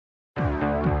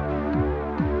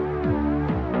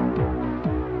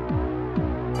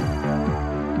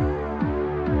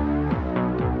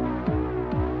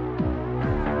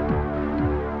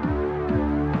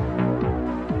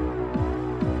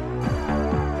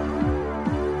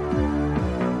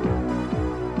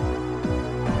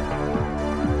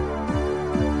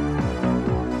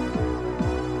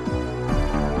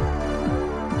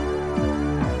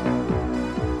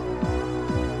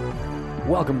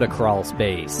Welcome to Crawl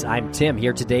Space. I'm Tim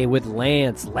here today with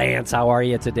Lance. Lance, how are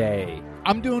you today?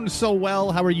 I'm doing so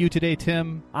well. How are you today,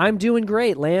 Tim? I'm doing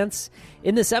great, Lance.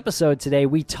 In this episode today,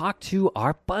 we talk to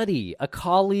our buddy, a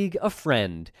colleague, a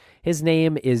friend. His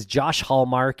name is Josh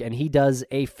Hallmark, and he does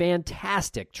a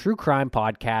fantastic true crime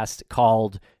podcast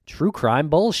called True Crime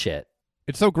Bullshit.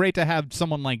 It's so great to have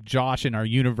someone like Josh in our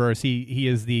universe. He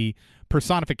is the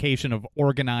personification of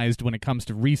organized when it comes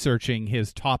to researching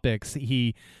his topics.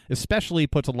 He especially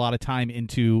puts a lot of time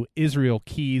into Israel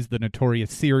Keyes, the notorious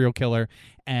serial killer,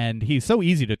 and he's so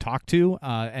easy to talk to,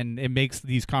 and it makes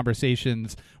these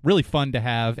conversations really fun to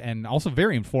have and also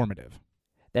very informative.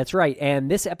 That's right,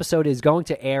 and this episode is going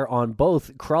to air on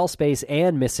both Crawl Space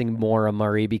and Missing Maura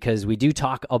Murray because we do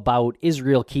talk about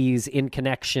Israel Keyes in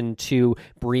connection to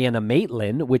Brianna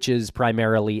Maitland, which is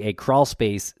primarily a Crawl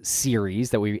Space series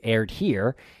that we aired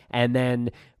here, and then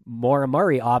Maura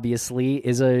Murray obviously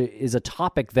is a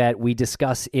topic that we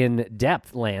discuss in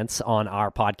depth, Lance, on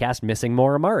our podcast Missing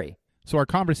Maura Murray. So our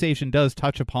conversation does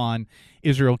touch upon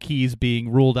Israel Keyes being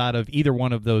ruled out of either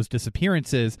one of those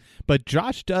disappearances, but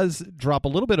Josh does drop a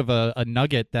little bit of a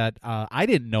nugget that I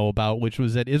didn't know about, which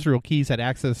was that Israel Keyes had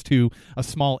access to a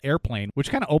small airplane, which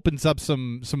kind of opens up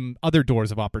some other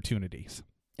doors of opportunities.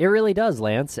 It really does,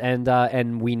 Lance,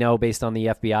 and we know based on the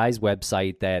FBI's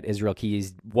website that Israel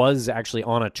Keyes was actually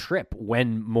on a trip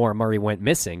when Maura Murray went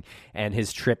missing, and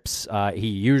his trips, he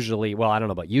usually, well, I don't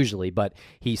know about usually, but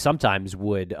he sometimes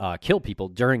would kill people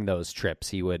during those trips.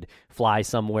 He would fly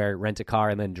somewhere, rent a car,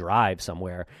 and then drive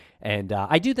somewhere. And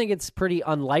I do think it's pretty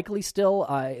unlikely still,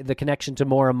 the connection to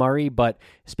Maura Murray, but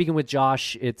speaking with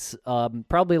Josh, it's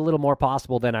probably a little more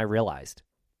possible than I realized.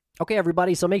 Okay,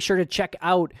 everybody, so make sure to check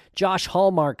out Josh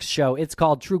Hallmark's show. It's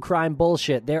called True Crime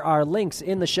Bullshit. There are links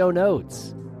in the show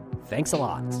notes. Thanks a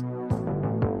lot.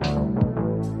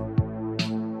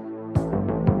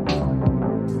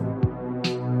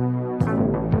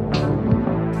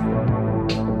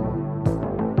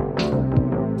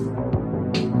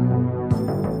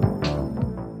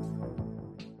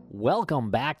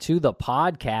 Welcome back to the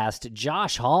podcast,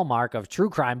 Josh Hallmark of True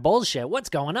Crime Bullshit. What's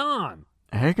going on?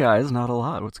 Hey guys, not a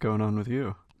lot. What's going on with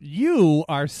you? You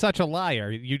are such a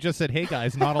liar. You just said, hey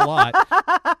guys, not a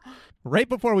lot. Right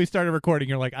before we started recording,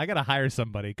 you're like, I got to hire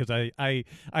somebody because I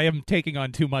am taking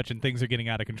on too much and things are getting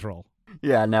out of control.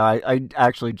 Yeah, no, I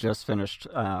actually just finished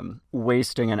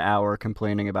wasting an hour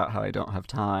complaining about how I don't have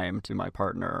time to my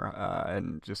partner.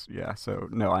 And just, yeah, so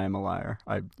no, I am a liar.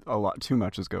 A lot too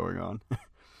much is going on.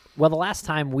 Well, the last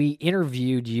time we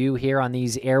interviewed you here on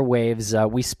these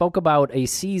airwaves, we spoke about a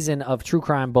season of True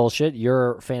Crime Bullshit,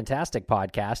 your fantastic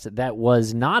podcast, that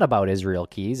was not about Israel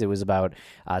Keyes. It was about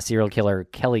serial killer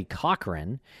Kelly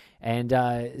Cochran. And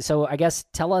so I guess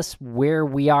tell us where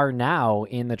we are now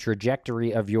in the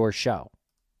trajectory of your show.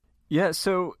 Yeah,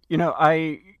 so,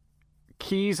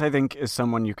 Keyes, I think, is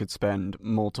someone you could spend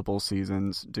multiple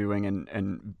seasons doing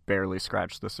and barely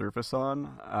scratch the surface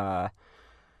on.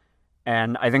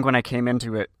 And I think when I came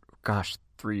into it,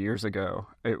 3 years ago,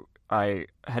 I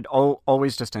had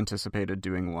always just anticipated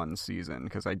doing one season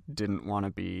because I didn't want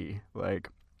to be like,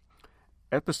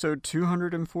 episode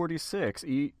 246,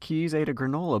 Keyes ate a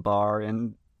granola bar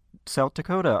in South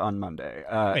Dakota on Monday.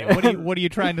 Wait, what are you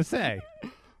trying to say?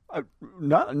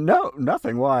 No,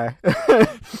 nothing. Why?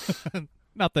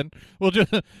 Nothing. Well, just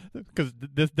because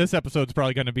this episode's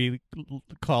probably going to be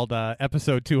called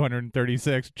episode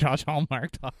 236. Josh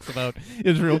Hallmark talks about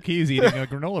Israel Keyes eating a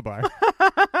granola bar.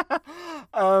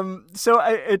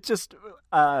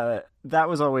 That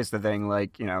was always the thing.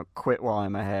 Like, quit while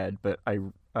I'm ahead. But I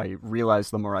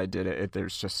realized the more I did it,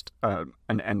 there's just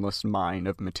an endless mine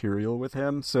of material with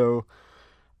him. So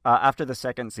after the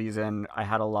second season, I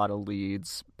had a lot of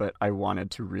leads, but I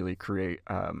wanted to really create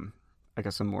a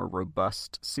more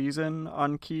robust season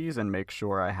on Keyes and make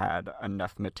sure I had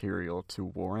enough material to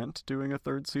warrant doing a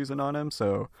third season on him.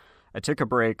 So I took a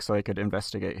break so I could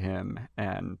investigate him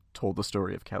and told the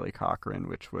story of Kelly Cochran,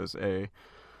 which was a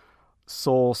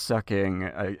soul-sucking,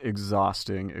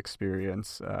 exhausting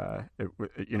experience.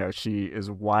 She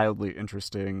is wildly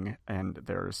interesting and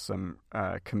there's some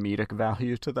comedic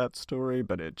value to that story,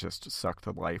 but it just sucked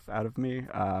the life out of me.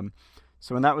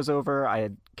 So when that was over, I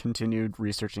had continued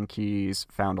researching Keyes,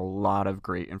 found a lot of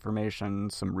great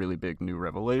information, some really big new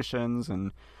revelations,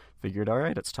 and figured, all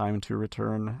right, it's time to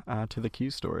return to the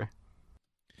Keyes story.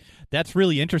 That's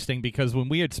really interesting because when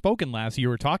we had spoken last, you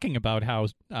were talking about how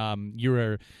you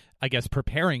were, I guess,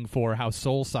 preparing for how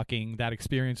soul-sucking that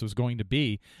experience was going to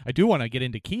be. I do want to get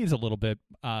into Keyes a little bit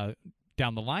down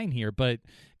the line here, but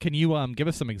can you give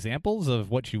us some examples of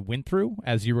what you went through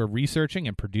as you were researching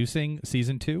and producing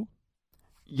season 2?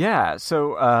 Yeah,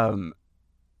 so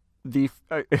the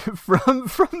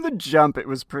from the jump, it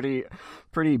was pretty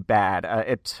bad.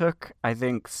 It took, I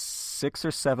think, 6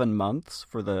 or 7 months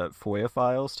for the FOIA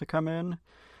files to come in,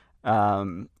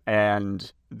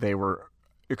 and they were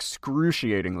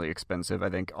excruciatingly expensive. I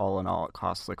think all in all, it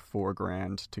costs like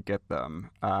 $4,000 to get them.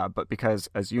 But because,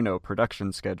 as you know,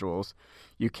 production schedules,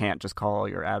 you can't just call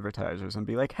your advertisers and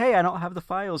be like, "Hey, I don't have the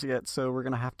files yet, so we're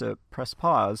gonna have to press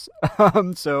pause."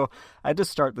 So I had to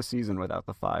start the season without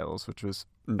the files, which was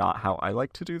not how I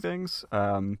like to do things.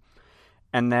 And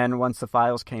then once the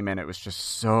files came in, it was just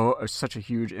such a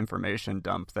huge information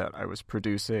dump that I was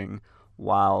producing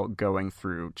while going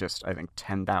through just, I think,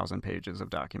 10,000 pages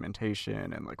of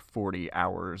documentation and like 40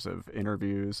 hours of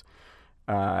interviews.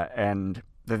 And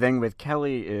the thing with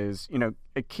Kelly is,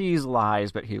 Keyes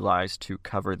lies, but he lies to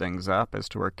cover things up, as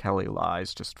to where Kelly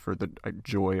lies just for the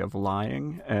joy of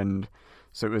lying. And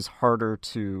so it was harder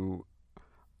to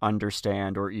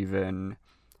understand or even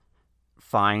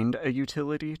find a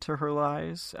utility to her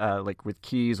lies. Like with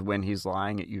Keyes, when he's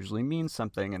lying, it usually means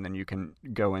something, and then you can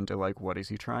go into like, what is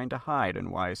he trying to hide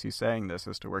and why is he saying this?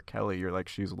 As to where Kelly, you're like,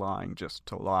 she's lying just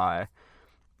to lie.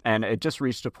 And it just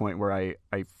reached a point where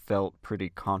I felt pretty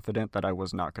confident that I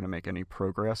was not going to make any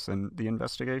progress in the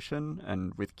investigation.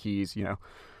 And with Keyes,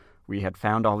 we had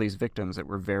found all these victims that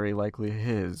were very likely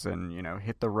his, and,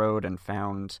 hit the road and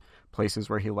found places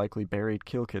where he likely buried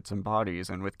kill kits and bodies.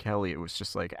 And with Kelly, it was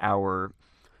just like hour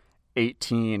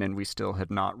 18, and we still had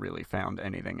not really found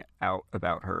anything out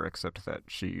about her, except that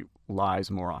she lies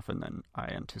more often than I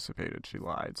anticipated she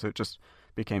lied. So it just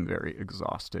became very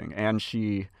exhausting. And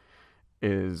she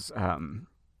is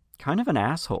kind of an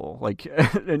asshole. Like,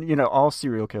 and, all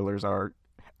serial killers are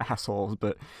assholes,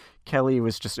 but Kelly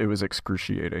was it was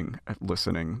excruciating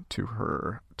listening to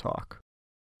her talk.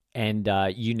 And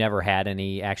you never had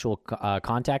any actual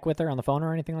contact with her on the phone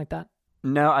or anything like that?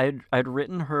 No, I'd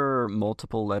written her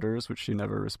multiple letters, which she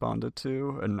never responded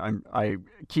to, and I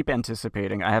keep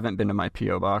anticipating. I haven't been to my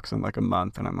P.O. box in like a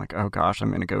month, and I'm like, oh gosh, I'm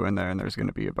going to go in there, and there's going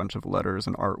to be a bunch of letters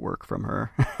and artwork from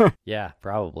her. Yeah,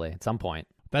 probably at some point.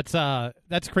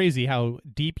 That's crazy how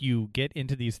deep you get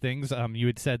into these things. You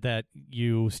had said that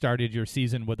you started your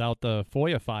season without the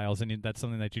FOIA files, and that's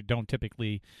something that you don't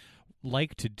typically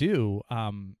like to do.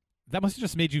 That must have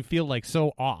just made you feel like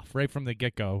so off right from the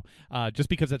get-go, just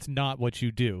because that's not what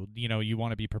you do. You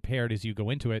want to be prepared as you go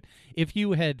into it. If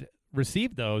you had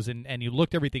received those and you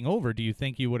looked everything over, do you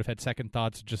think you would have had second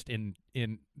thoughts just in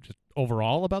just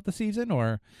overall about the season,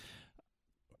 or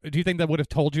do you think that would have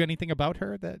told you anything about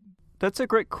her? That's a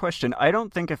great question. I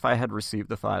don't think if I had received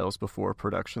the files before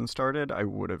production started, I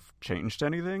would have changed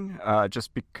anything,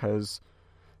 just because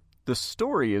the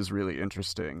story is really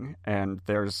interesting, and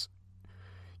there's,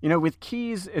 with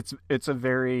Keyes, it's a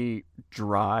very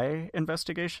dry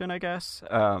investigation, I guess,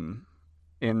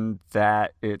 in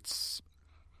that it's,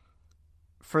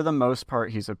 for the most part,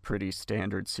 he's a pretty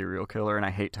standard serial killer, and I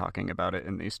hate talking about it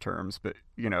in these terms, but,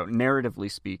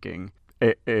 narratively speaking,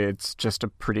 it's just a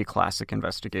pretty classic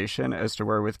investigation, as to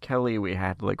where with Kelly we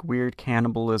had like weird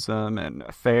cannibalism and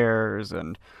affairs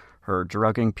and her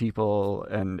drugging people,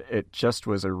 and it just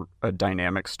was a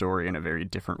dynamic story in a very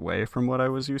different way from what I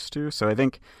was used to. So I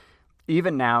think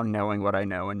even now, knowing what I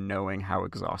know and knowing how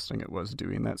exhausting it was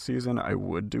doing that season, I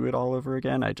would do it all over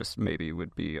again. I just maybe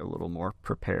would be a little more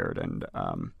prepared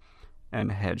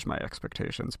and hedge my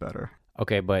expectations better.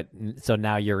 Okay, but so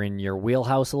now you're in your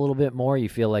wheelhouse a little bit more? You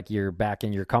feel like you're back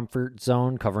in your comfort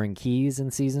zone covering Keyes in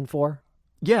season 4?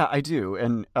 Yeah, I do.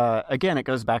 And again, it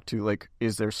goes back to, like,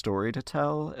 is there story to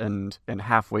tell? And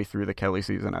halfway through the Kelly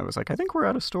season, I was like, I think we're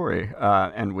out of story.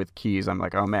 And with Keyes, I'm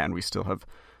like, oh man, we still have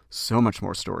so much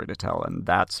more story to tell. And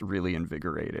that's really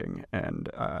invigorating and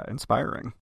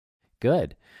inspiring.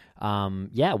 Good.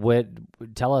 Yeah.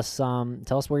 Tell us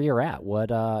where you're at.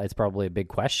 It's probably a big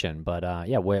question, but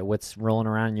what's rolling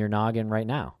around in your noggin right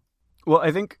now? Well,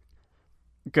 I think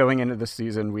going into the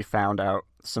season, we found out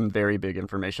some very big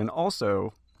information.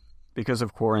 Also, because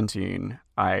of quarantine,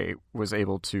 I was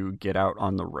able to get out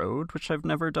on the road, which I've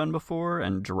never done before,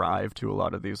 and drive to a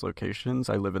lot of these locations.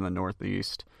 I live in the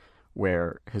Northeast,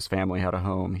 where his family had a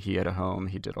home. He had a home.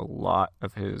 He did a lot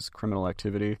of his criminal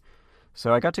activity.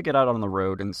 So I got to get out on the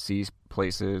road and see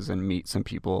places and meet some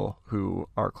people who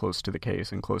are close to the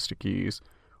case and close to Keyes.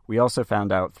 We also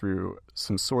found out through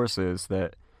some sources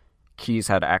that Keyes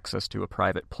had access to a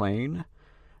private plane,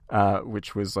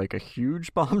 which was like a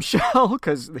huge bombshell,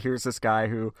 because here's this guy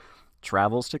who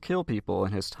travels to kill people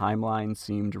and his timeline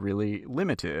seemed really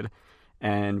limited.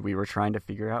 And we were trying to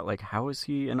figure out, like, how is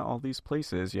he in all these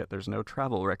places, yet there's no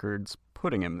travel records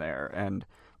putting him there. And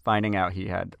finding out he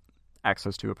had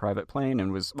access to a private plane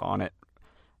and was on it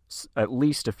at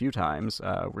least a few times.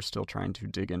 We're still trying to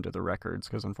dig into the records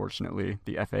because, unfortunately,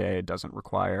 the FAA doesn't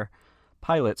require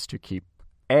pilots to keep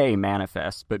A,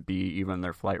 manifest, but B, even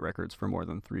their flight records for more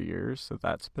than 3 years. So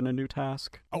that's been a new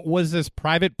task. Was this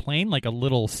private plane like a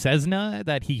little Cessna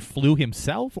that he flew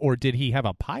himself, or did he have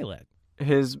a pilot?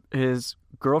 His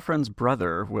girlfriend's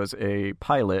brother was a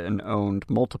pilot and owned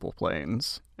multiple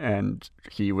planes, and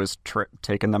he was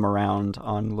taking them around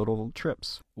on little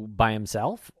trips. By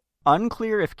himself?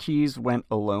 Unclear if Keyes went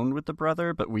alone with the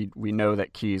brother, but we know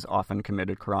that Keyes often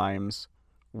committed crimes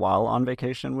while on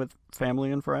vacation with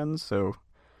family and friends, so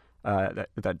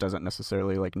that doesn't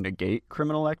necessarily like negate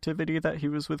criminal activity that he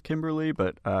was with Kimberly,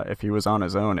 but if he was on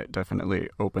his own, it definitely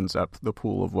opens up the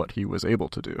pool of what he was able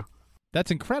to do. That's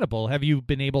incredible. Have you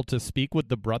been able to speak with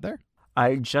the brother?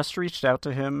 I just reached out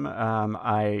to him.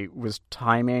 I was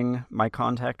timing my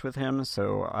contact with him,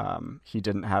 so he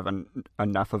didn't have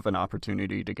enough of an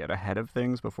opportunity to get ahead of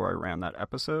things before I ran that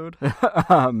episode.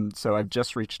 So I've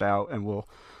just reached out, and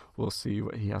we'll see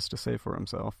what he has to say for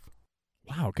himself.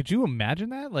 Wow, could you imagine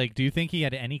that? Like, do you think he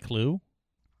had any clue?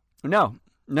 No,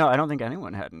 I don't think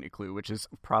anyone had any clue, which is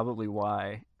probably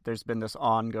why there's been this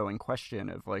ongoing question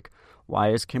of, like, why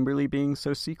is Kimberly being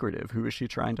so secretive? Who is she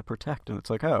trying to protect? And it's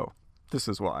like, oh, this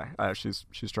is why.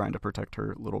 She's trying to protect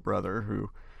her little brother who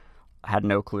had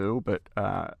no clue, but,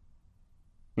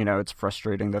 it's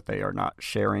frustrating that they are not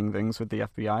sharing things with the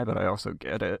FBI, but I also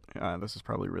get it. This is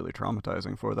probably really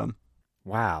traumatizing for them.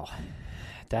 Wow.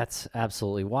 That's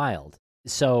absolutely wild.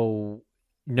 So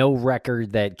no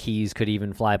record that Keyes could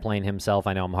even fly a plane himself.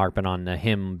 I know I'm harping on the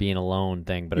him being alone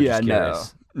thing, but I'm just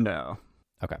curious. No.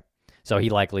 Okay. So he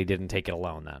likely didn't take it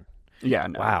alone then. Yeah,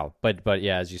 no. Wow. But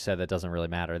yeah, as you said, that doesn't really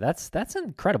matter. That's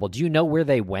incredible. Do you know where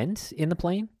they went in the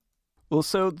plane? Well,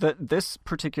 so this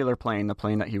particular plane, the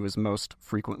plane that he was most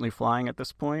frequently flying at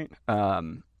this point,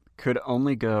 could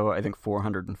only go, I think,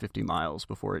 450 miles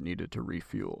before it needed to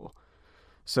refuel.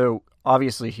 So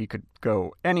obviously he could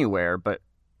go anywhere, but,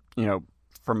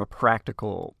 from a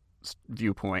practical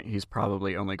viewpoint, he's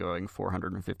probably only going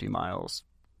 450 miles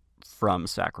from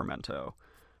Sacramento,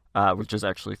 which is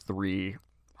actually 3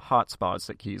 hotspots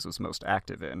that Keyes was most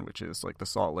active in, which is like the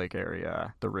Salt Lake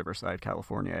area, the Riverside,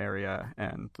 California area,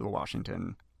 and the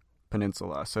Washington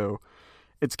Peninsula. So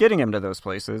it's getting him to those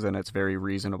places, and it's very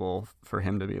reasonable for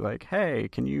him to be like, hey,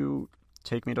 can you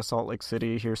take me to Salt Lake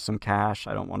City? Here's some cash.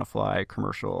 I don't want to fly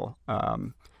commercial,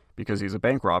 because he's a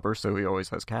bank robber, so he always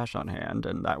has cash on hand,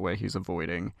 and that way he's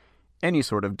avoiding any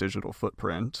sort of digital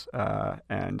footprint,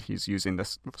 and he's using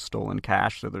this stolen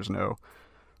cash, so there's no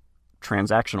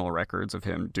transactional records of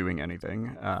him doing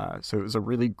anything. So it was a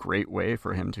really great way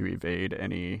for him to evade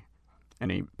any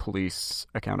police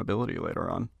accountability later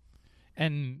on.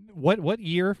 And what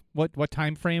year, what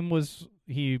time frame was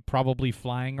he probably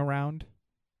flying around?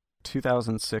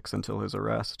 2006 until his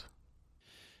arrest.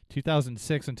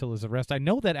 2006 until his arrest. I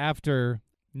know that after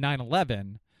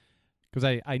 9/11,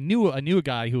 because I knew a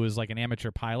guy who was like an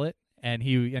amateur pilot, and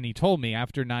he told me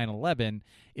after 9/11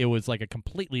 it was like a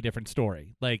completely different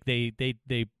story. Like they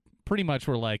pretty much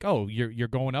were like, oh, you're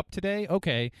going up today?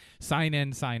 Okay, sign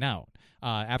in, sign out.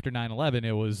 After 9/11,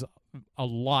 it was a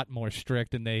lot more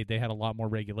strict, and they had a lot more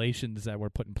regulations that were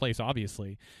put in place,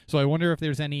 obviously. So I wonder if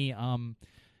there's any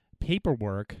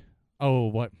paperwork. Oh,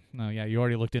 what? No, yeah, you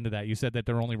already looked into that. You said that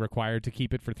they're only required to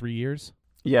keep it for 3 years?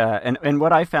 Yeah, and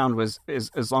what I found is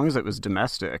as long as it was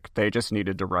domestic, they just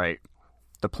needed to write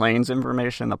the plane's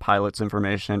information, the pilot's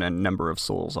information, and number of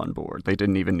souls on board. They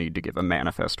didn't even need to give a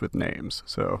manifest with names.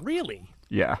 So Really?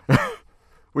 Yeah.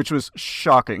 Which was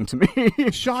shocking to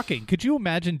me. Shocking. Could you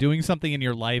imagine doing something in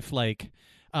your life like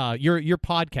you're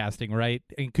podcasting, right?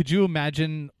 And could you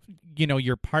imagine,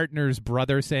 your partner's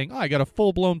brother saying, "Oh, I got a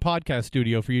full-blown podcast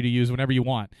studio for you to use whenever you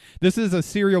want." This is a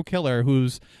serial killer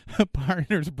whose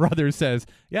partner's brother says,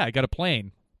 "Yeah, I got a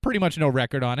plane. Pretty much no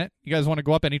record on it. You guys want to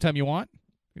go up anytime you want?"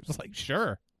 He was like,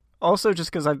 "Sure." Also,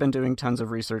 just because I've been doing tons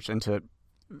of research into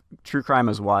true crime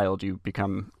is wild, you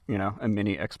become, a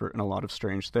mini expert in a lot of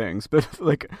strange things. But,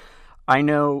 like, I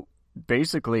know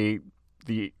basically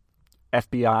the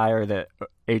FBI or the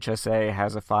HSA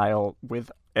has a file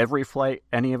with every flight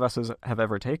any of us have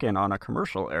ever taken on a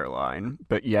commercial airline,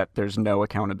 but yet there's no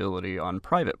accountability on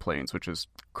private planes, which is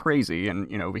crazy. And,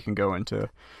 we can go into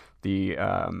the,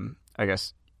 I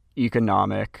guess,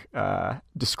 economic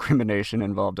discrimination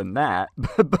involved in that.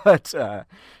 But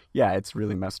yeah, it's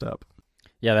really messed up.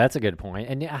 Yeah, that's a good point.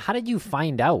 And how did you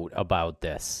find out about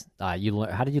this? How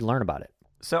did you learn about it?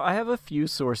 So I have a few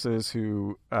sources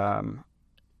who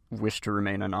wish to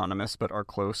remain anonymous but are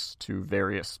close to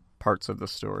various parts of the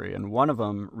story. And one of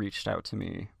them reached out to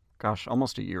me,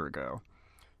 almost a year ago.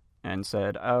 and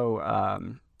said,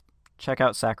 check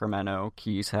out Sacramento.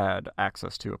 Keyes had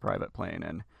access to a private plane.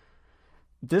 And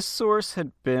this source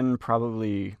had been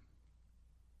probably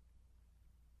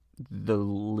the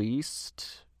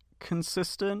least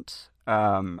consistent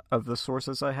of the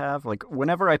sources I have. Like,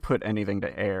 whenever I put anything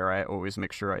to air, I always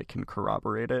make sure I can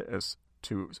corroborate it as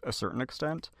to a certain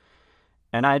extent.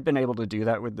 And I had been able to do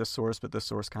that with this source, but this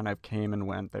source kind of came and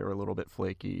went. They were a little bit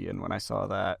flaky. And when I saw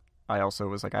that, I also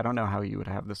was like, I don't know how you would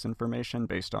have this information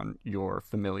based on your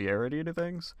familiarity to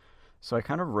things. So I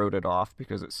kind of wrote it off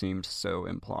because it seemed so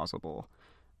implausible.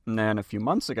 And then a few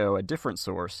months ago, a different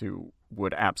source who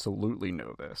would absolutely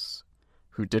know this,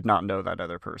 who did not know that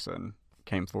other person,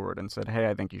 came forward and said, hey,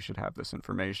 I think you should have this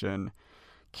information.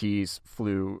 Keyes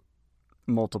flew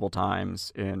multiple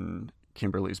times in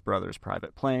Kimberly's brother's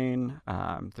private plane.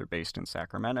 They're based in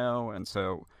Sacramento. And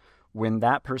so when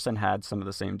that person had some of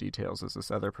the same details as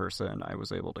this other person, I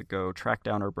was able to go track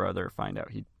down her brother, find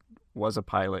out he was a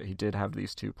pilot. He did have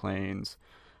these two planes.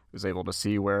 Was able to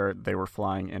see where they were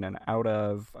flying in and out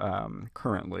of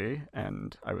currently,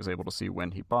 and I was able to see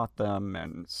when he bought them.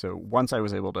 And so once I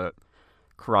was able to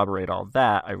corroborate all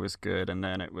that, I was good. And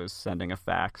then it was sending a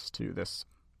fax to this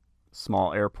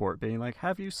small airport being like,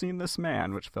 have you seen this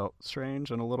man? Which felt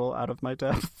strange and a little out of my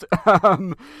depth.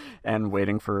 And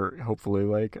waiting for hopefully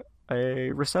like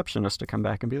a receptionist to come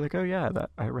back and be like, oh yeah, that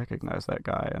I recognize that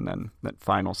guy. And then that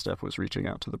final step was reaching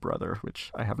out to the brother,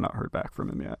 which I have not heard back from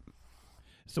him yet.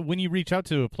 So when you reach out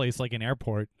to a place like an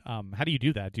airport, how do you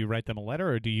do that? Do you write them a letter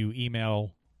or do you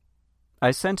email?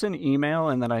 I sent an email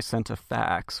and then I sent a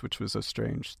fax, which was a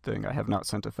strange thing. I have not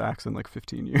sent a fax in like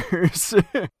 15 years.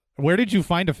 Where did you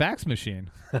find a fax machine?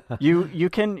 You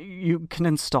can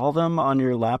install them on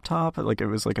your laptop. Like, it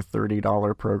was like a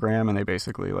 $30 program, and they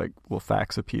basically like will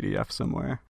fax a PDF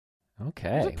somewhere.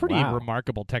 Okay, it's a pretty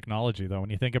remarkable technology, though. When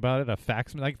you think about it, a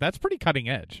fax, like, that's pretty cutting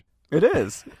edge. It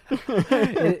is.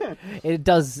 it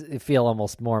does feel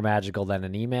almost more magical than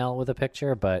an email with a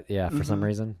picture, but yeah, for some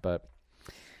reason. But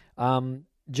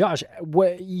Josh,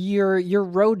 your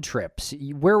road trips,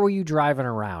 where were you driving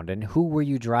around, and who were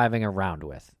you driving around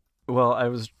with? Well, I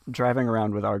was driving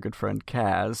around with our good friend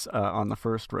Kaz on the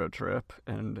first road trip,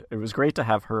 and it was great to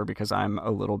have her because I'm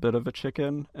a little bit of a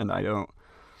chicken, and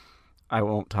I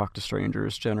won't talk to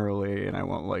strangers generally, and I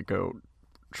won't like go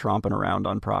tromping around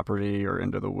on property or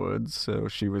into the woods. So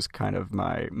she was kind of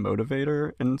my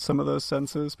motivator in some of those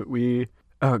senses. But we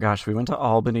went to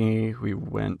Albany, we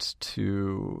went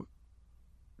to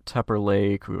Tupper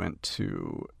Lake, we went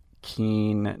to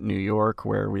Keene, New York,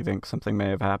 where we think something may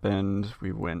have happened.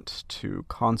 We went to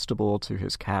Constable, to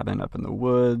his cabin up in the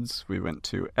woods. We went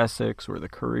to Essex, where the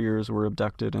couriers were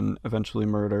abducted and eventually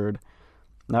murdered.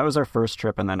 And that was our first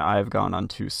trip, and then I've gone on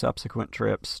 2 subsequent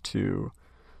trips to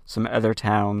some other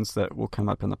towns that will come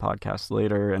up in the podcast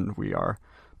later, and we are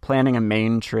planning a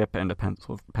Maine trip and a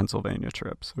Pennsylvania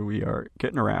trip. So we are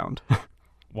getting around.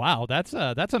 Wow, that's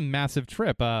a massive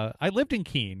trip. I lived in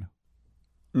Keene.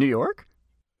 New York?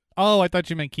 Oh, I thought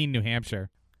you meant Keene, New Hampshire.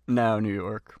 No, New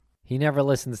York. He never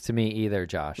listens to me either,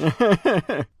 Josh.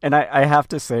 And I have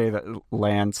to say that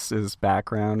Lance's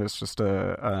background is just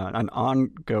an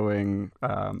ongoing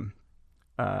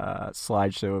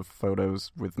slideshow of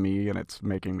photos with me, and it's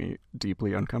making me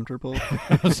deeply uncomfortable.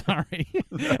 Oh, sorry.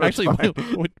 No, actually,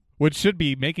 what should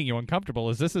be making you uncomfortable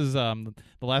is this is the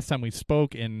last time we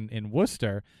spoke in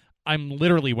Worcester. I'm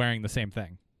literally wearing the same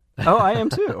thing. Oh, I am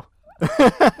too.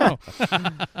 Oh.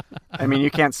 I mean,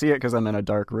 you can't see it because I'm in a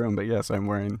dark room, but yes, I'm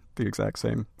wearing the exact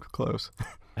same clothes.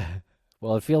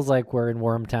 Well, it feels like we're in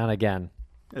Wormtown again.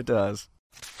 It does.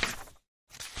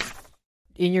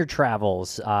 In your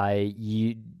travels,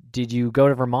 did you go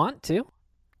to Vermont too?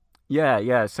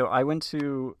 Yeah. So I went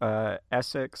to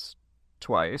Essex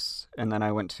twice, and then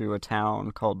I went to a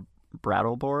town called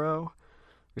Brattleboro,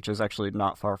 which is actually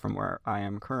not far from where I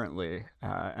am currently.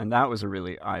 And that was a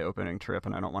really eye-opening trip,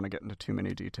 and I don't want to get into too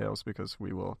many details because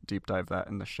we will deep dive that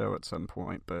in the show at some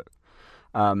point. But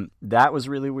that was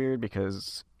really weird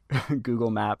because Google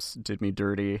Maps did me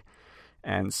dirty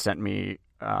and sent me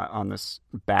on this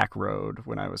back road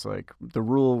when I was like, the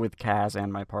rule with Kaz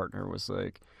and my partner was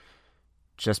like,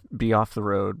 just be off the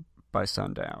road by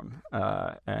sundown.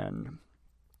 And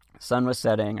sun was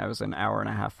setting. I was an hour and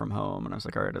a half from home, and I was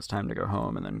like, all right, it's time to go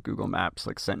home. And then Google Maps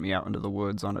like sent me out into the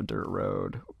woods on a dirt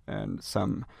road, and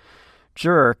some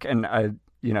jerk, and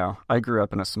I grew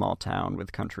up in a small town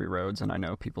with country roads, and I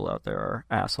know people out there are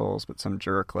assholes, but some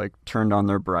jerk like turned on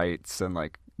their brights and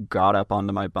like got up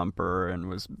onto my bumper and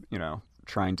was,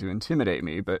 trying to intimidate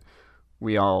me. But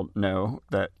we all know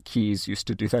that Keyes used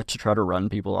to do that to try to run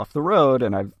people off the road,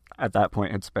 and at that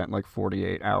point had spent like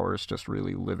 48 hours just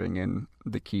really living in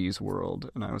the Keyes world.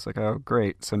 And I was like, oh,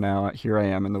 great. So now here I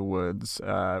am in the woods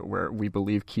where we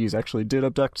believe Keyes actually did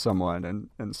abduct someone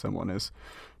and someone is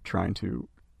trying to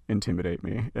intimidate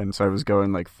me. And so I was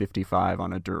going like 55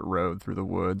 on a dirt road through the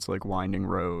woods, like winding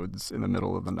roads in the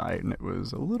middle of the night. And it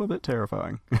was a little bit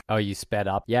terrifying. Oh, you sped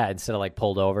up? Yeah, instead of like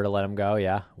pulled over to let him go?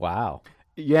 Yeah. Wow.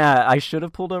 Yeah, I should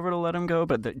have pulled over to let him go,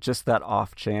 but just that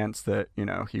off chance that,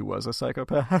 he was a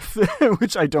psychopath,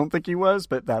 which I don't think he was,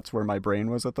 but that's where my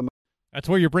brain was at the moment. That's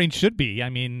where your brain should be. I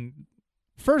mean,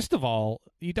 first of all,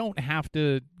 you don't have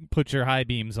to put your high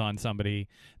beams on somebody.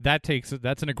 That's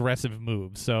an aggressive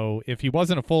move. So if he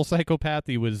wasn't a full psychopath,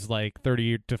 he was like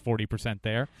 30 to 40%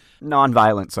 there.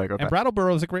 Non-violent psychopath. And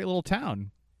Brattleboro is a great little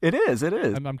town. It is.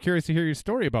 I'm curious to hear your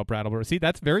story about Brattleboro. See,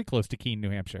 that's very close to Keene,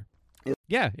 New Hampshire.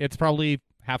 Yeah, it's probably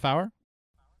half hour.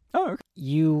 Oh, okay.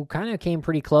 You kind of came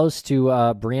pretty close to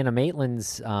Brianna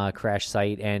Maitland's crash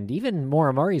site and even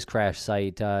Maura Murray's crash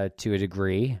site to a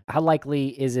degree. How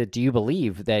likely is it, do you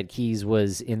believe, that Keyes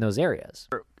was in those areas?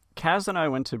 Kaz and I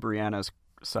went to Brianna's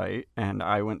site, and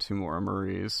I went to Maura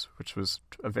Murray's, which was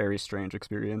a very strange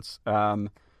experience. The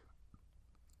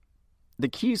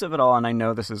Keyes of it all, and I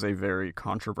know this is a very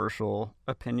controversial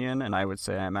opinion, and I would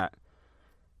say I'm at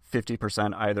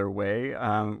 50% either way,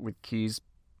 with Keyes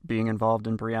being involved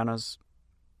in Brianna's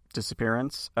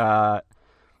disappearance. The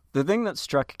thing that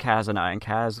struck Kaz and I, and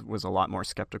Kaz was a lot more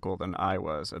skeptical than I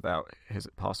was about his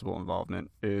possible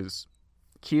involvement, is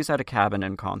Keyes had a cabin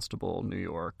in Constable, New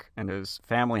York, and his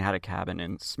family had a cabin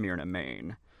in Smyrna,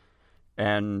 Maine.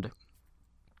 And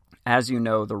as you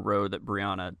know, the road that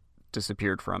Brianna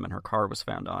disappeared from and her car was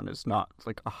found on is not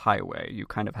like a highway. You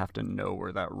kind of have to know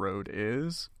where that road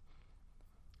is.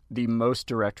 The most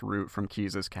direct route from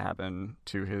Keyes' cabin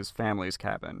to his family's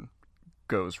cabin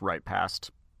goes right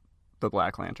past the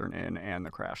Black Lantern Inn and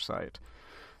the crash site.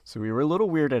 So we were a little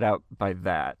weirded out by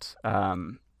that.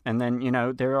 And then,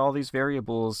 there are all these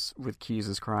variables with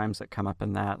Keyes' crimes that come up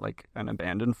in that, like an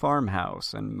abandoned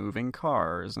farmhouse and moving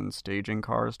cars and staging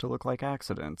cars to look like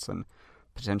accidents and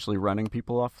potentially running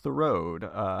people off the road.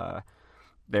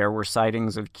 There were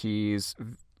sightings of Keyes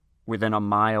within a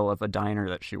mile of a diner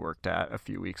that she worked at a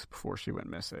few weeks before she went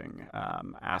missing,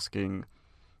 asking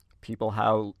people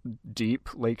how deep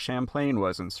Lake Champlain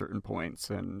was in certain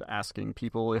points and asking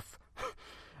people if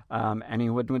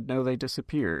anyone would know they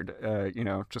disappeared.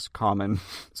 Just common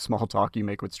small talk you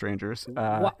make with strangers.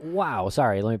 Wow.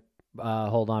 Sorry, let me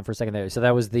hold on for a second there. So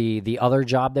that was the other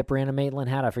job that Brianna Maitland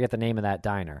had? I forget the name of that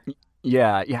diner.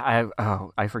 Yeah.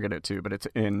 I forget it too, but it's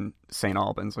in St.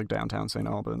 Albans, like downtown St.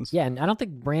 Albans. Yeah, and I don't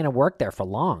think Brianna worked there for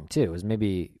long, too. It was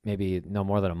maybe no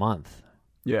more than a month.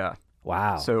 Yeah.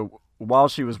 Wow. So while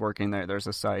she was working there, there's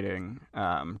a sighting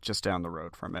just down the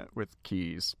road from it with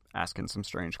Keyes asking some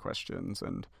strange questions.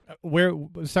 And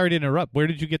sorry to interrupt, where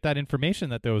did you get that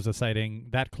information that there was a sighting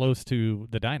that close to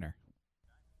the diner?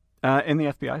 In the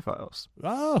FBI files.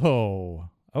 Oh,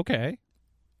 okay.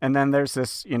 And then there's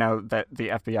this, that the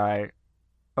FBI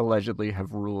allegedly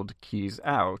have ruled Keyes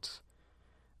out,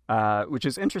 which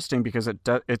is interesting because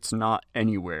it's not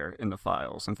anywhere in the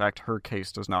files. In fact, her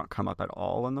case does not come up at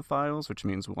all in the files, which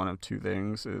means one of two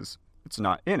things is it's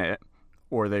not in it,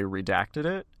 or they redacted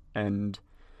it. And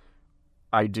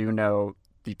I do know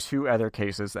the two other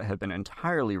cases that have been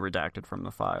entirely redacted from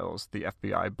the files, the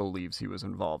FBI believes he was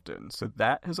involved in. So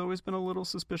that has always been a little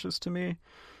suspicious to me.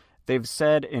 They've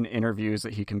said in interviews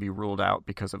that he can be ruled out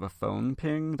because of a phone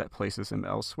ping that places him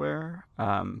elsewhere.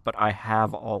 But I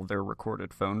have all their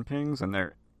recorded phone pings, and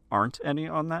there aren't any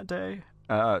on that day.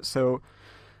 So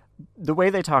the way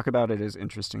they talk about it is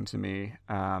interesting to me.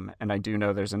 And I do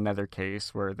know there's another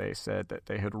case where they said that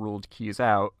they had ruled Keyes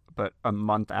out, but a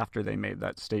month after they made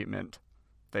that statement,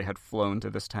 they had flown to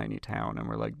this tiny town and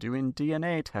were like doing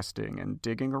DNA testing and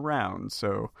digging around.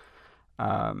 So,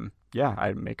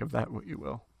 I make of that what you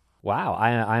will. Wow,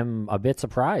 I'm a bit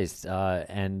surprised,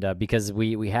 and because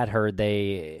we had heard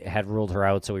they had ruled her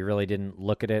out, so we really didn't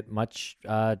look at it much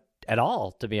at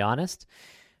all, to be honest.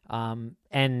 And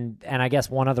I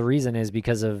guess one other reason is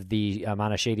because of the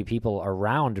amount of shady people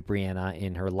around Brianna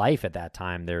in her life at that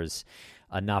time. There's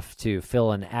enough to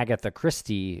fill an Agatha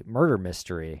Christie murder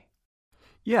mystery.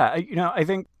 Yeah, I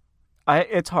think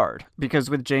it's hard because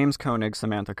with James Koenig,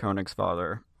 Samantha Koenig's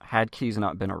father, had Keyes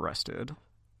not been arrested,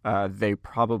 they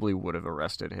probably would have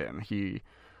arrested him. He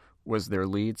was their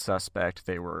lead suspect.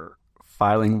 They were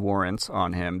filing warrants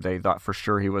on him. They thought for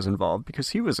sure he was involved because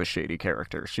he was a shady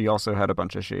character. She also had a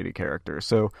bunch of shady characters.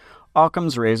 So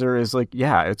Occam's razor is like,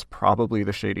 yeah, it's probably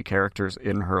the shady characters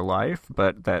in her life,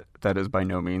 but that is by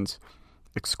no means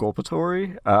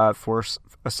exculpatory for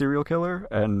a serial killer,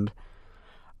 and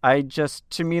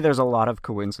to me, there's a lot of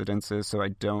coincidences, so I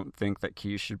don't think that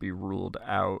Keyes should be ruled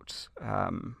out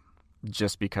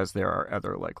just because there are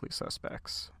other likely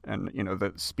suspects. And,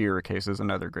 the Spear case is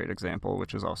another great example,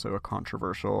 which is also a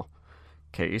controversial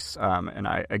case. And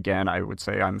I would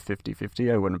say I'm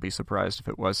 50-50. I wouldn't be surprised if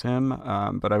it was him,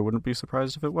 but I wouldn't be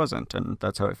surprised if it wasn't. And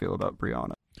that's how I feel about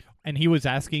Breonna. And he was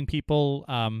asking people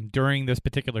during this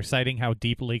particular sighting how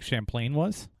deep Lake Champlain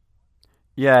was?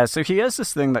 Yeah, so he has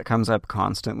this thing that comes up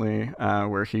constantly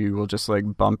where he will just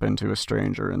bump into a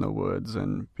stranger in the woods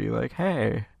and be like,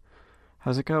 "Hey,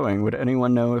 how's it going? Would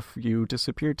anyone know if you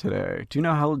disappeared today? Do you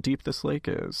know how deep this lake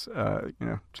is?"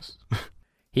 Just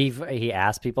He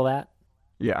asked people that?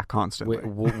 Yeah, constantly.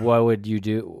 What would you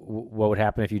do? What would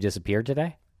happen if you disappeared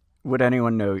today? Would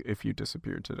anyone know if you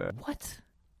disappeared today? What?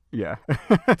 Yeah.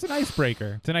 It's an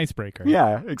icebreaker.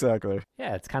 Yeah, exactly.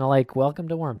 Yeah, it's kind of like welcome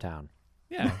to Wormtown.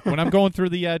 Yeah, when I'm going through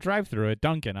the drive-thru at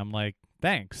Dunkin', I'm like,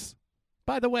 thanks.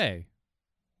 By the way,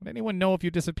 would anyone know if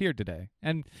you disappeared today?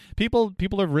 And people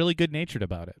are really good-natured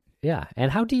about it. Yeah,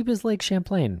 and how deep is Lake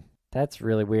Champlain? That's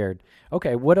really weird.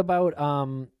 Okay, what about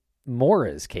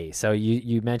Maura's case? So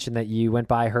you mentioned that you went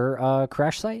by her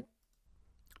crash site?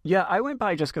 Yeah, I went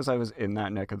by just because I was in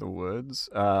that neck of the woods.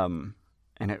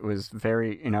 And it was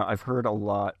very, I've heard a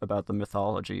lot about the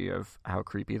mythology of how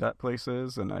creepy that place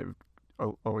is, and I've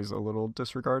always a little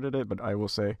disregarded it, but I will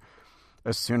say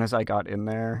as soon as I got in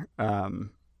there,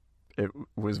 it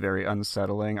was very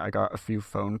unsettling. I got a few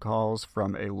phone calls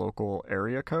from a local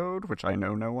area code, which I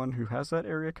know no one who has that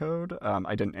area code.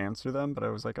 I didn't answer them, but I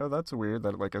was like, oh, that's weird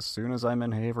that as soon as I'm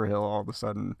in Haverhill, all of a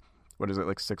sudden, what is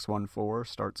it, 614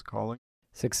 starts calling?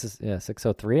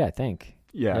 603, I think.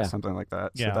 Yeah, something like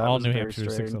that. Yeah, so that all was New very Hampshire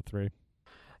is strange. 603.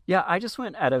 Yeah, I just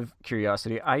went out of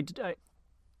curiosity.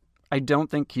 I don't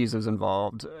think Keyes is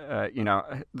involved.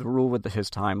 The rule with his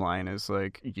timeline is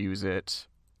use it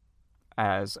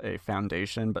as a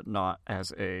foundation, but not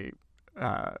as a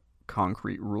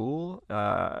concrete rule.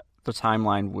 The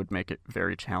timeline would make it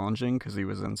very challenging because he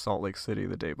was in Salt Lake City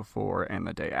the day before and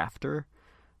the day after.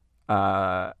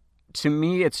 To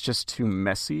me, it's just too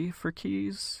messy for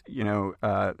Keyes.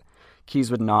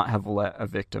 Keyes would not have let a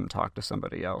victim talk to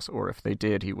somebody else, or if they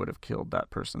did, he would have killed that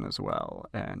person as well.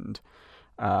 And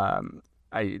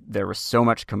there was so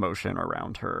much commotion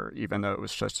around her, even though it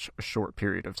was just a short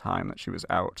period of time that she was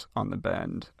out on the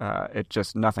bend.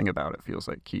 Nothing about it feels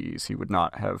like Keyes. He would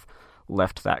not have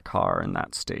left that car in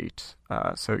that state.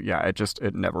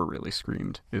 It never really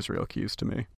screamed Israel Keyes to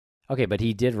me. Okay, but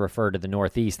he did refer to the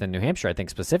Northeast and New Hampshire, I think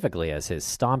specifically, as his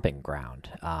stomping ground.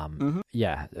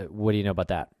 Yeah, what do you know about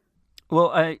that?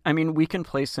 Well, I mean, we can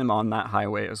place him on that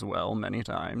highway as well many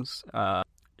times.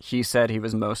 He said he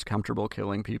was most comfortable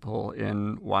killing people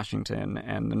in Washington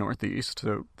and the Northeast,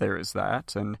 so there is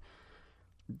that. And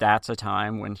that's a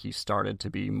time when he started to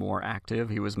be more active.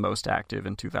 He was most active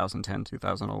in 2010,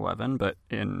 2011, but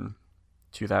in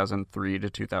 2003 to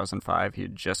 2005, he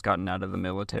had just gotten out of the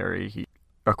military. He,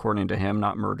 according to him,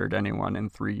 not murdered anyone in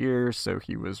 3 years, so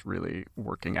he was really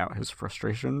working out his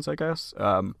frustrations, I guess.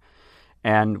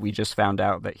 And we just found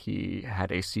out that he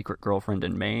had a secret girlfriend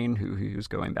in Maine who he was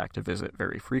going back to visit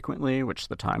very frequently, which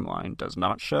the timeline does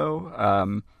not show.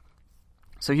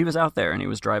 So he was out there and he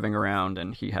was driving around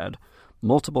and he had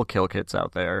multiple kill kits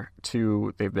out there.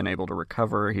 2 they've been able to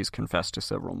recover. He's confessed to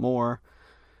several more.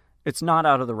 It's not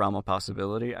out of the realm of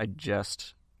possibility.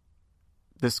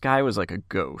 This guy was like a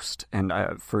ghost. And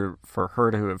for her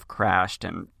to have crashed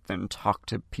and then talk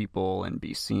to people and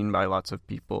be seen by lots of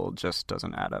people just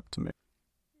doesn't add up to me.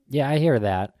 Yeah, I hear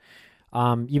that.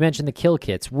 You mentioned the kill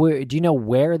kits. Do you know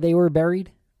where they were buried?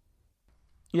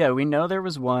 Yeah, we know there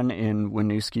was one in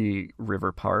Winooski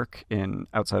River Park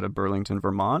outside of Burlington,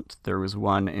 Vermont. There was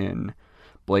one in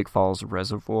Blake Falls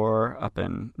Reservoir up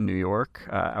in New York,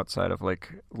 outside of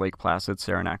Lake Placid,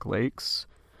 Saranac Lakes.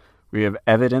 We have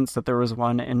evidence that there was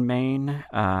one in Maine,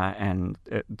 and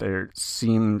it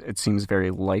seems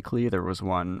very likely there was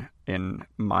one in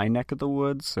my neck of the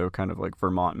woods, so kind of like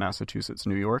Vermont, Massachusetts,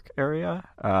 New York area.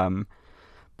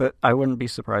 But I wouldn't be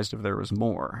surprised if there was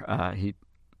more.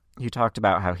 He talked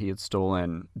about how he had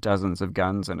stolen dozens of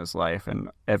guns in his life, and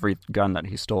every gun that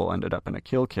he stole ended up in a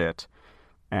kill kit,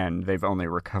 and they've only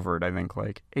recovered, I think,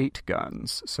 8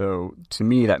 guns. So to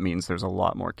me, that means there's a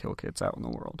lot more kill kits out in the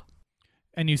world.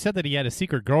 And you said that he had a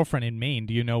secret girlfriend in Maine.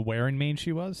 Do you know where in Maine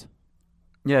she was?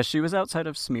 Yeah, she was outside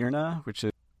of Smyrna, which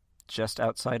is just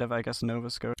outside of, I guess, Nova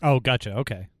Scotia. Oh, gotcha.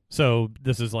 Okay. So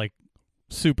this is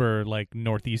super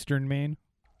northeastern Maine?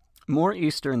 More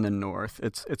eastern than north.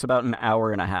 It's about an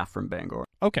hour and a half from Bangor.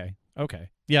 Okay. Okay.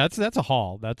 Yeah, that's a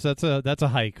haul. That's a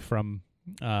hike from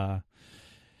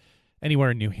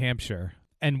anywhere in New Hampshire.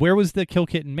 And where was the kill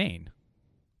kit in Maine?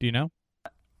 Do you know?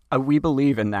 We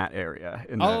believe in that area,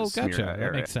 in the Oh, gotcha. Smyrna That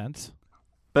area. makes sense.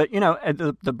 But,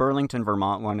 the Burlington,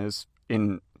 Vermont one is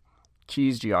in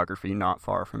Keys geography, not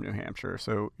far from New Hampshire.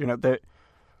 So,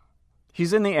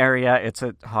 he's in the area. It's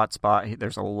a hot spot.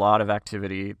 There's a lot of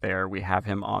activity there. We have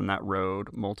him on that road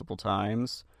multiple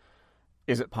times.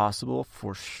 Is it possible?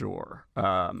 For sure.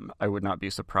 I would not be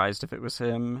surprised if it was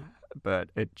him, but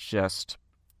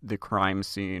the crime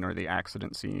scene or the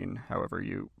accident scene, however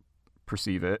you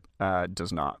perceive it,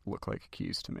 does not look like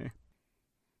Keys to me.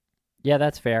 Yeah,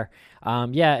 that's fair.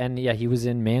 He was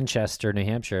in Manchester, New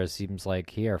Hampshire. It seems like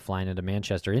here, flying into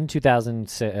Manchester in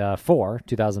 2004,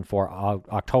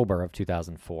 October of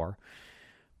 2004.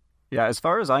 Yeah, as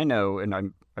far as I know, and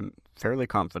I'm fairly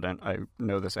confident I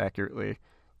know this accurately,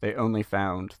 they only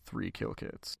found 3 kill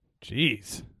kits.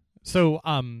 Jeez. So,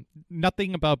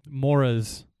 nothing about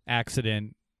Maura's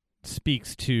accident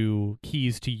speaks to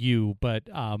Keys to you, but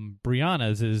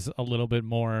Brianna's is a little bit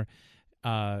more,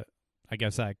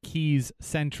 Keys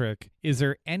centric. Is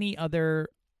there any other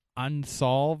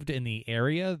unsolved in the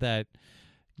area that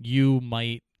you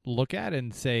might look at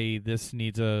and say this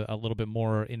needs a little bit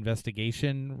more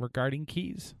investigation regarding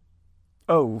Keys?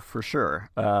 Oh, for sure.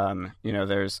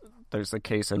 There's a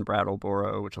case in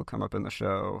Brattleboro, which will come up in the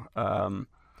show.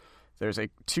 There's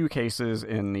 2 cases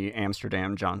in the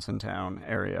Johnstown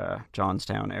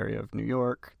area of New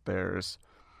York. There's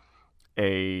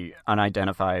a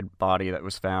unidentified body that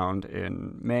was found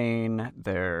in Maine.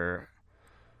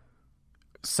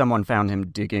 Someone found him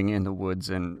digging in the woods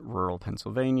in rural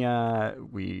Pennsylvania.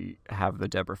 We have the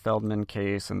Deborah Feldman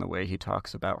case, and the way he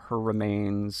talks about her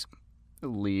remains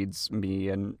leads me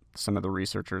and some of the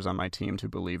researchers on my team to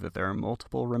believe that there are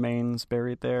multiple remains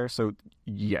buried there. So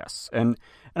yes, and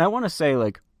I want to say,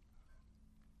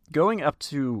 going up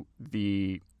to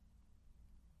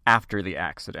after the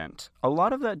accident, a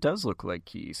lot of that does look like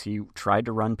Keys. He tried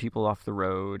to run people off the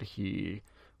road. He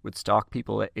would stalk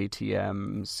people at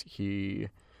ATMs. He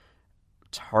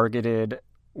targeted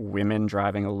women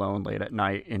driving alone late at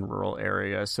night in rural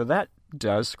areas. So that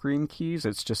does scream Keys.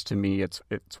 It's just, to me, it's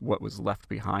what was left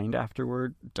behind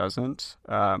afterward doesn't.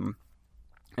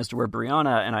 As to where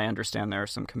Brianna, and I understand there are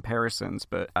some comparisons,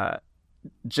 but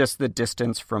just the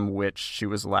distance from which she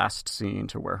was last seen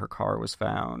to where her car was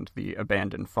found, the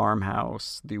abandoned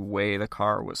farmhouse, the way the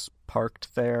car was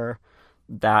parked there,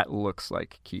 that looks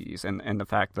like Keys. And the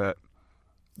fact that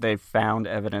they've found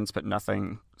evidence but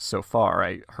nothing so far.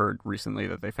 I heard recently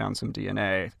that they found some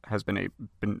DNA has been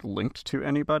linked to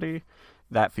anybody.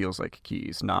 That feels like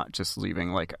Keys, not just leaving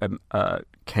like a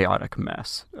chaotic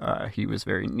mess. He was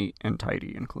very neat and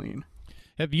tidy and clean.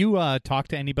 Have you talked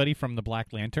to anybody from the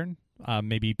Black Lantern?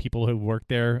 Maybe people who worked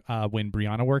there when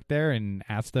Brianna worked there, and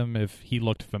asked them if he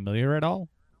looked familiar at all?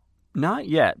 Not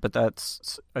yet, but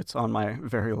it's on my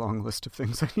very long list of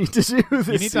things I need to do this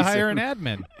You need season. to hire an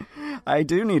admin. I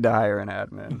do need to hire an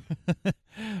admin.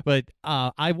 But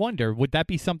I wonder, would that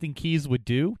be something Keys would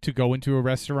do, to go into a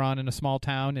restaurant in a small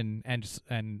town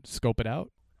and scope it out?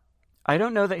 I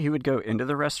don't know that he would go into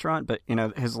the restaurant, but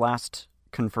his last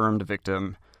confirmed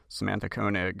victim, Samantha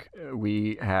Koenig,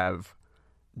 we have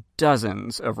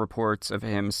dozens of reports of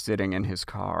him sitting in his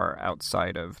car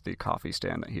outside of the coffee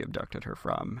stand that he abducted her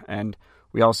from. And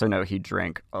we also know he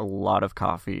drank a lot of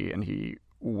coffee, and he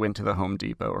went to the Home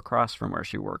Depot across from where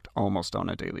she worked almost on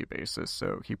a daily basis.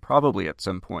 So he probably at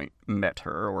some point met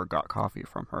her or got coffee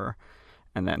from her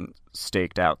and then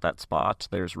staked out that spot.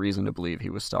 There's reason to believe he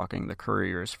was stalking the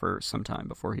couriers for some time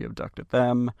before he abducted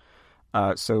them.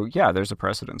 So yeah, there's a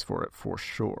precedence for it for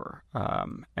sure.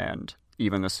 And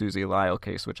even the Susie Lyle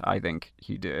case, which I think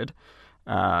he did,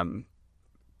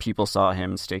 people saw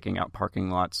him staking out parking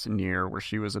lots near where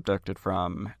she was abducted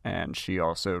from, and she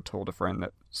also told a friend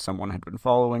that someone had been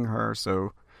following her.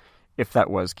 So if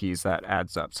that was Keys, that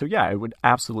adds up. So yeah, it would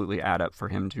absolutely add up for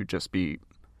him to just be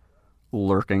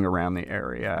lurking around the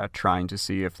area, trying to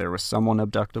see if there was someone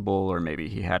abductable, or maybe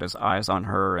he had his eyes on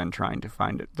her and trying to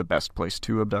find the best place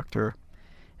to abduct her.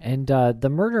 And the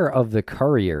murder of the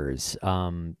couriers,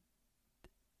 can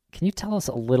you tell us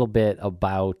a little bit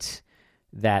about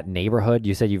that neighborhood?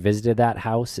 You said you visited that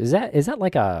house. Is that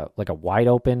like a wide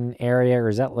open area, or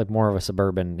is that like more of a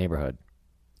suburban neighborhood?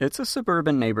 It's a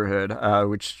suburban neighborhood,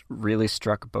 which really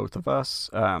struck both of us.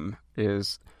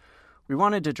 Is we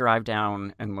wanted to drive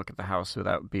down and look at the house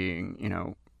without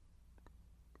being,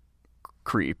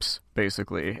 creeps,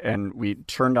 basically. And we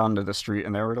turned onto the street,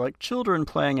 and there were like children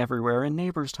playing everywhere and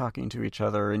neighbors talking to each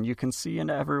other, and you can see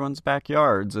into everyone's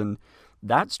backyards. And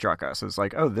that struck us as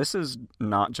like, oh, this is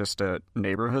not just a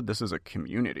neighborhood, this is a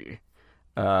community.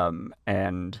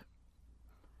 And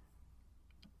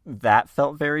that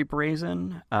felt very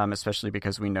brazen, especially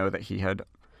because we know that he had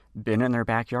been in their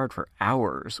backyard for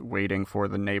hours waiting for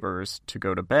the neighbors to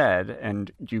go to bed, and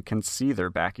you can see their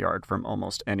backyard from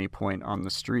almost any point on the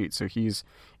street. So he's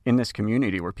in this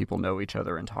community where people know each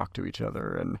other and talk to each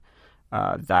other, and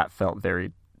that felt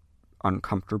very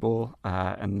uncomfortable.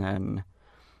 And then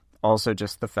also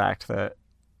just the fact that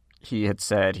he had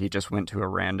said he just went to a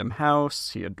random house.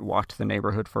 He had walked the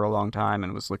neighborhood for a long time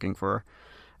and was looking for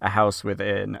a house with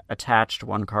an attached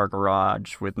one-car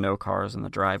garage with no cars in the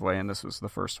driveway, and this was the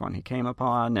first one he came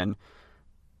upon, and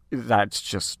that's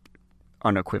just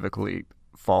unequivocally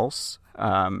false.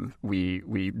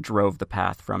 We drove the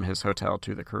path from his hotel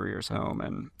to the courier's home,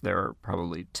 and there are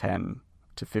probably 10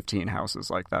 to 15 houses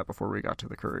like that before we got to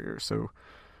the courier, so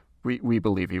we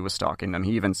believe he was stalking them.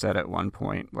 He even said at one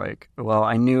point, like, well,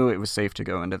 I knew it was safe to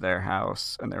go into their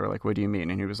house, and they were like, what do you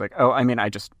mean? And he was like, oh, I mean, I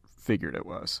just figured it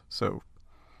was, so...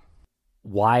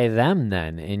 Why them,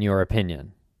 then, in your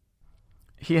opinion?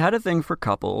 He had a thing for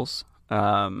couples.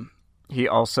 He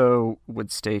also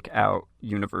would stake out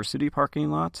university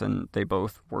parking lots, and they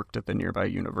both worked at the nearby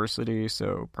university,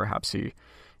 so perhaps he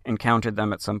encountered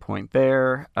them at some point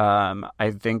there.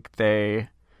 I think they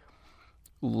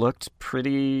looked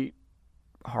pretty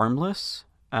harmless.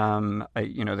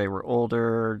 They were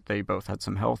older. They both had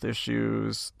some health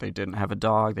issues. They didn't have a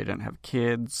dog. They didn't have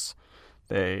kids.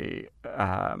 They...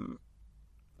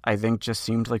 I think just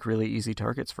seemed like really easy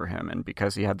targets for him. And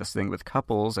because he had this thing with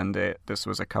couples and this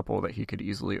was a couple that he could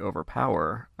easily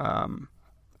overpower,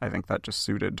 I think that just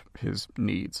suited his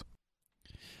needs.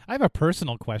 I have a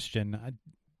personal question.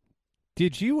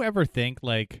 Did you ever think,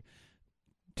 like,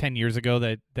 10 years ago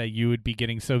that you would be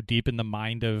getting so deep in the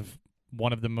mind of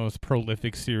one of the most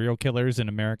prolific serial killers in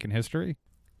American history?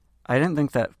 I didn't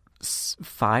think that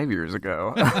 5 years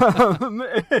ago.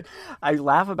 I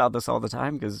laugh about this all the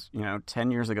time because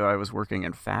 10 years ago I was working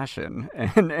in fashion,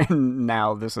 and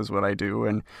now this is what I do,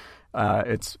 and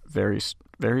it's very,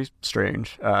 very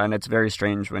strange. And it's very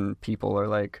strange when people are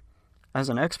like, as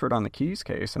an expert on the Keyes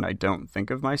case, and I don't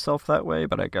think of myself that way,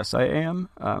 but I guess I am,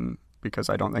 because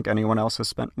I don't think anyone else has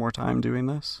spent more time doing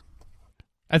this.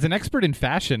 As an expert in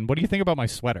fashion, what do you think about my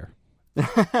sweater?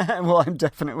 Well, I'm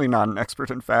definitely not an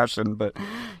expert in fashion, but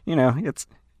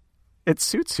it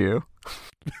suits you.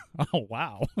 Oh,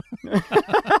 wow. I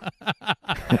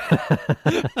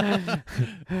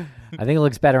think it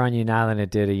looks better on you now than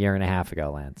it did a year and a half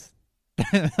ago, Lance.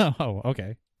 Oh,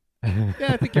 okay. Yeah,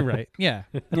 I think you're right. Yeah.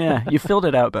 Yeah, you filled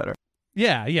it out better.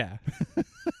 Yeah.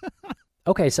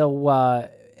 Okay, so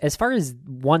as far as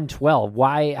 112,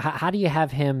 how do you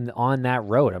have him on that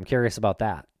road? I'm curious about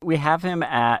that. We have him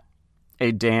at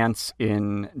a dance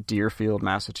in Deerfield,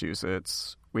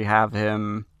 Massachusetts. We have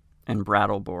him in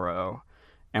Brattleboro,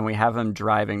 and we have him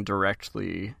driving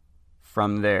directly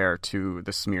from there to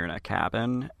the Smyrna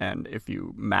cabin. And if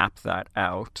you map that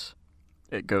out,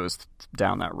 it goes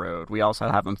down that road. We also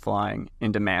have him flying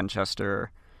into Manchester,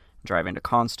 driving to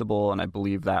Constable, and I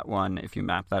believe that one, if you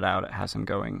map that out, it has him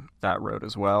going that road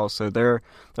as well. So there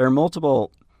are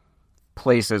multiple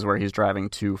places where he's driving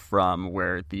to from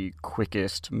where the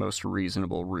quickest, most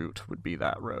reasonable route would be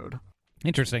that road.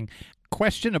 Interesting.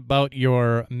 Question about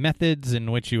your methods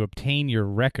in which you obtain your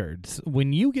records.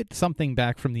 When you get something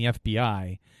back from the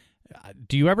FBI,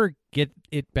 do you ever get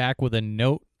it back with a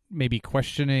note maybe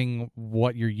questioning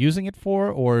what you're using it for,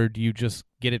 or do you just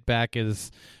get it back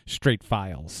as straight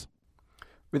files?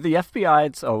 With the FBI,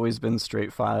 it's always been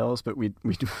straight files, but we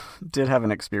did have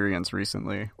an experience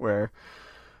recently where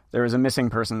there was a missing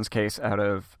persons case out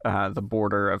of the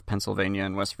border of Pennsylvania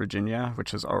and West Virginia,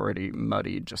 which has already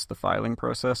muddied just the filing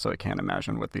process, so I can't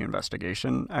imagine what the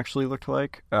investigation actually looked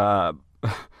like. But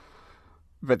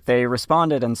they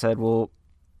responded and said, well,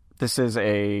 this is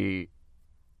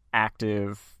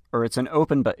it's an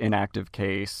open but inactive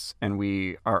case, and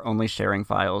we are only sharing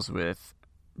files with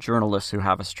journalists who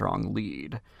have a strong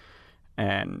lead.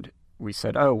 And we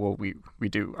said, oh, well, we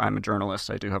do. I'm a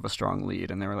journalist. I do have a strong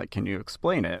lead. And they were like, can you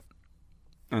explain it?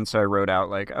 And so I wrote out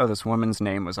like, oh, this woman's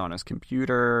name was on his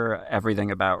computer. Everything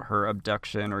about her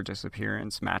abduction or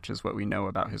disappearance matches what we know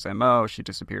about his MO. She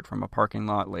disappeared from a parking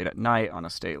lot late at night on a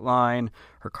state line.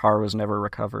 Her car was never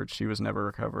recovered. She was never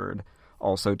recovered.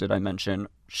 Also, did I mention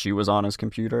she was on his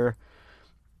computer?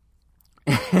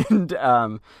 And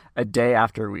a day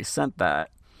after we sent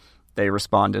that, they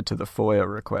responded to the FOIA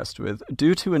request with,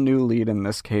 due to a new lead in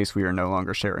this case, we are no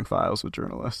longer sharing files with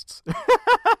journalists.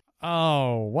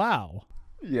 Oh, wow.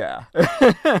 Yeah.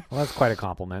 Well, that's quite a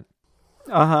compliment.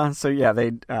 So yeah,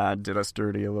 they did us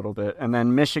dirty a little bit, and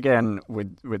then Michigan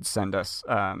would send us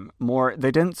more.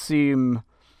 They didn't seem.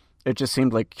 It just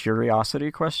seemed like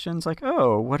curiosity questions, like,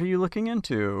 "Oh, what are you looking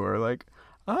into?" Or like,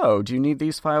 "Oh, do you need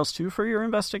these files too for your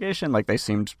investigation?" Like they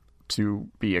seemed to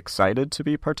be excited to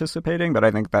be participating, but I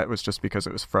think that was just because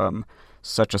it was from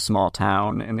such a small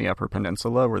town in the Upper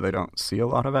Peninsula where they don't see a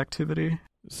lot of activity.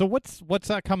 So what's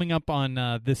coming up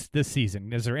on this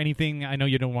season? Is there anything? I know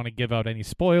you don't want to give out any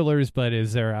spoilers, but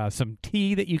is there some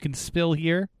tea that you can spill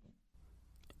here?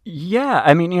 Yeah,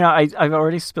 I mean, I've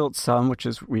already spilled some, which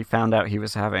is we found out he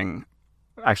was having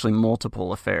actually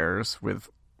multiple affairs with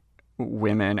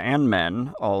women and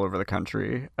men all over the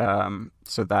country.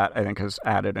 So that, I think, has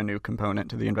added a new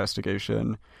component to the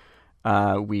investigation.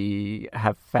 We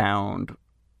have found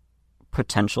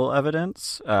potential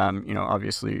evidence.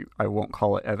 Obviously, I won't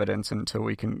call it evidence until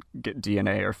we can get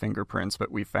DNA or fingerprints,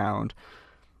 but we found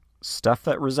stuff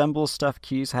that resembles stuff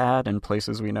Keyes had in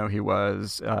places we know he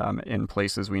was, in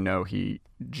places we know he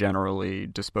generally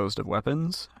disposed of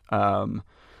weapons.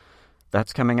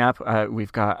 That's coming up.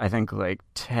 We've got, I think, like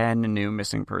 10 new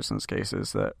missing persons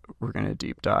cases that we're going to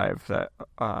deep dive. That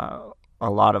a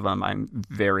lot of them I'm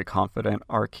very confident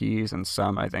are Keyes, and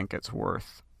some I think it's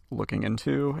worth looking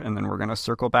into. And then we're going to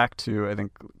circle back to, I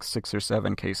think, 6 or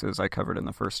 7 cases I covered in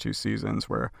the first 2 seasons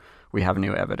where we have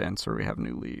new evidence or we have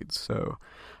new leads. So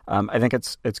I think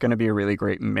it's going to be a really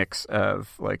great mix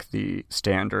of like the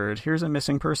standard, here's a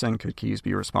missing person, could Keyes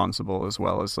be responsible, as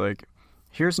well as like,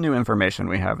 here's new information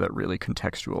we have that really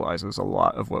contextualizes a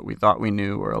lot of what we thought we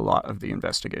knew or a lot of the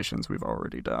investigations we've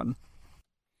already done.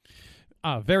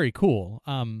 Very cool.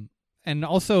 And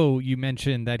also you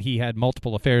mentioned that he had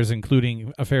multiple affairs,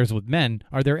 including affairs with men.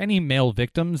 Are there any male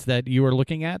victims that you are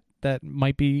looking at that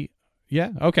might be...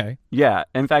 Yeah, okay. Yeah,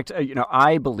 in fact,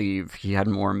 I believe he had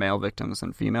more male victims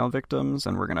than female victims,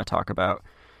 and we're going to talk about...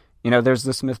 there's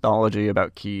this mythology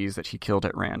about Keyes that he killed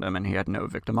at random and he had no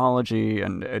victimology,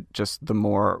 and it just, the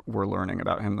more we're learning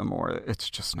about him, the more it's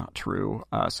just not true.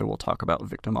 So we'll talk about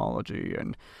victimology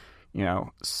and,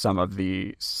 some of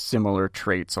the similar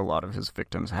traits a lot of his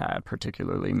victims had,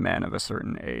 particularly men of a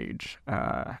certain age,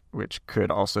 which could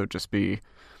also just be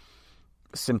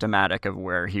symptomatic of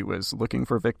where he was looking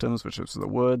for victims, which was the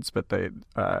woods. But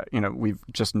we've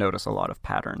just noticed a lot of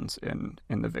patterns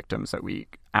in the victims that we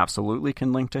absolutely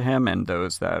can link to him, and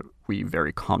those that we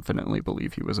very confidently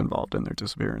believe he was involved in their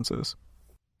disappearances.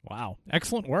 Wow,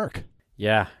 excellent work.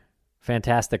 Yeah,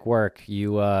 fantastic work.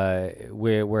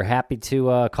 We're happy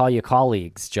to call you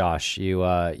colleagues, Josh.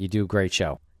 You do a great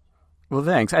show. Well,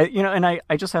 thanks.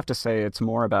 I just have to say, it's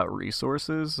more about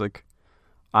resources. Like,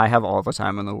 I have all the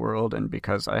time in the world, and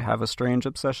because I have a strange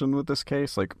obsession with this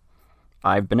case, like,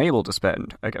 I've been able to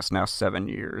spend, I guess now 7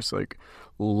 years, like,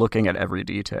 looking at every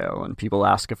detail. And people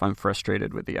ask if I'm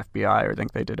frustrated with the FBI or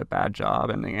think they did a bad job,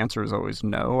 and the answer is always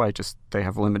no. They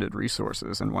have limited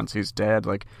resources, and once he's dead,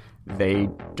 like, they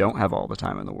don't have all the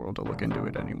time in the world to look into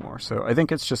it anymore. So I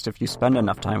think it's just, if you spend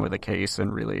enough time with a case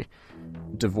and really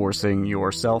divorcing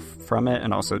yourself from it,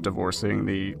 and also divorcing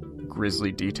the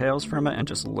grisly details from it, and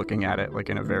just looking at it like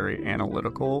in a very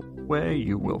analytical way,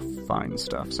 you will find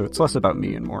stuff. So it's less about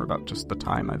me and more about just the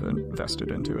time I've invested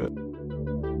into it.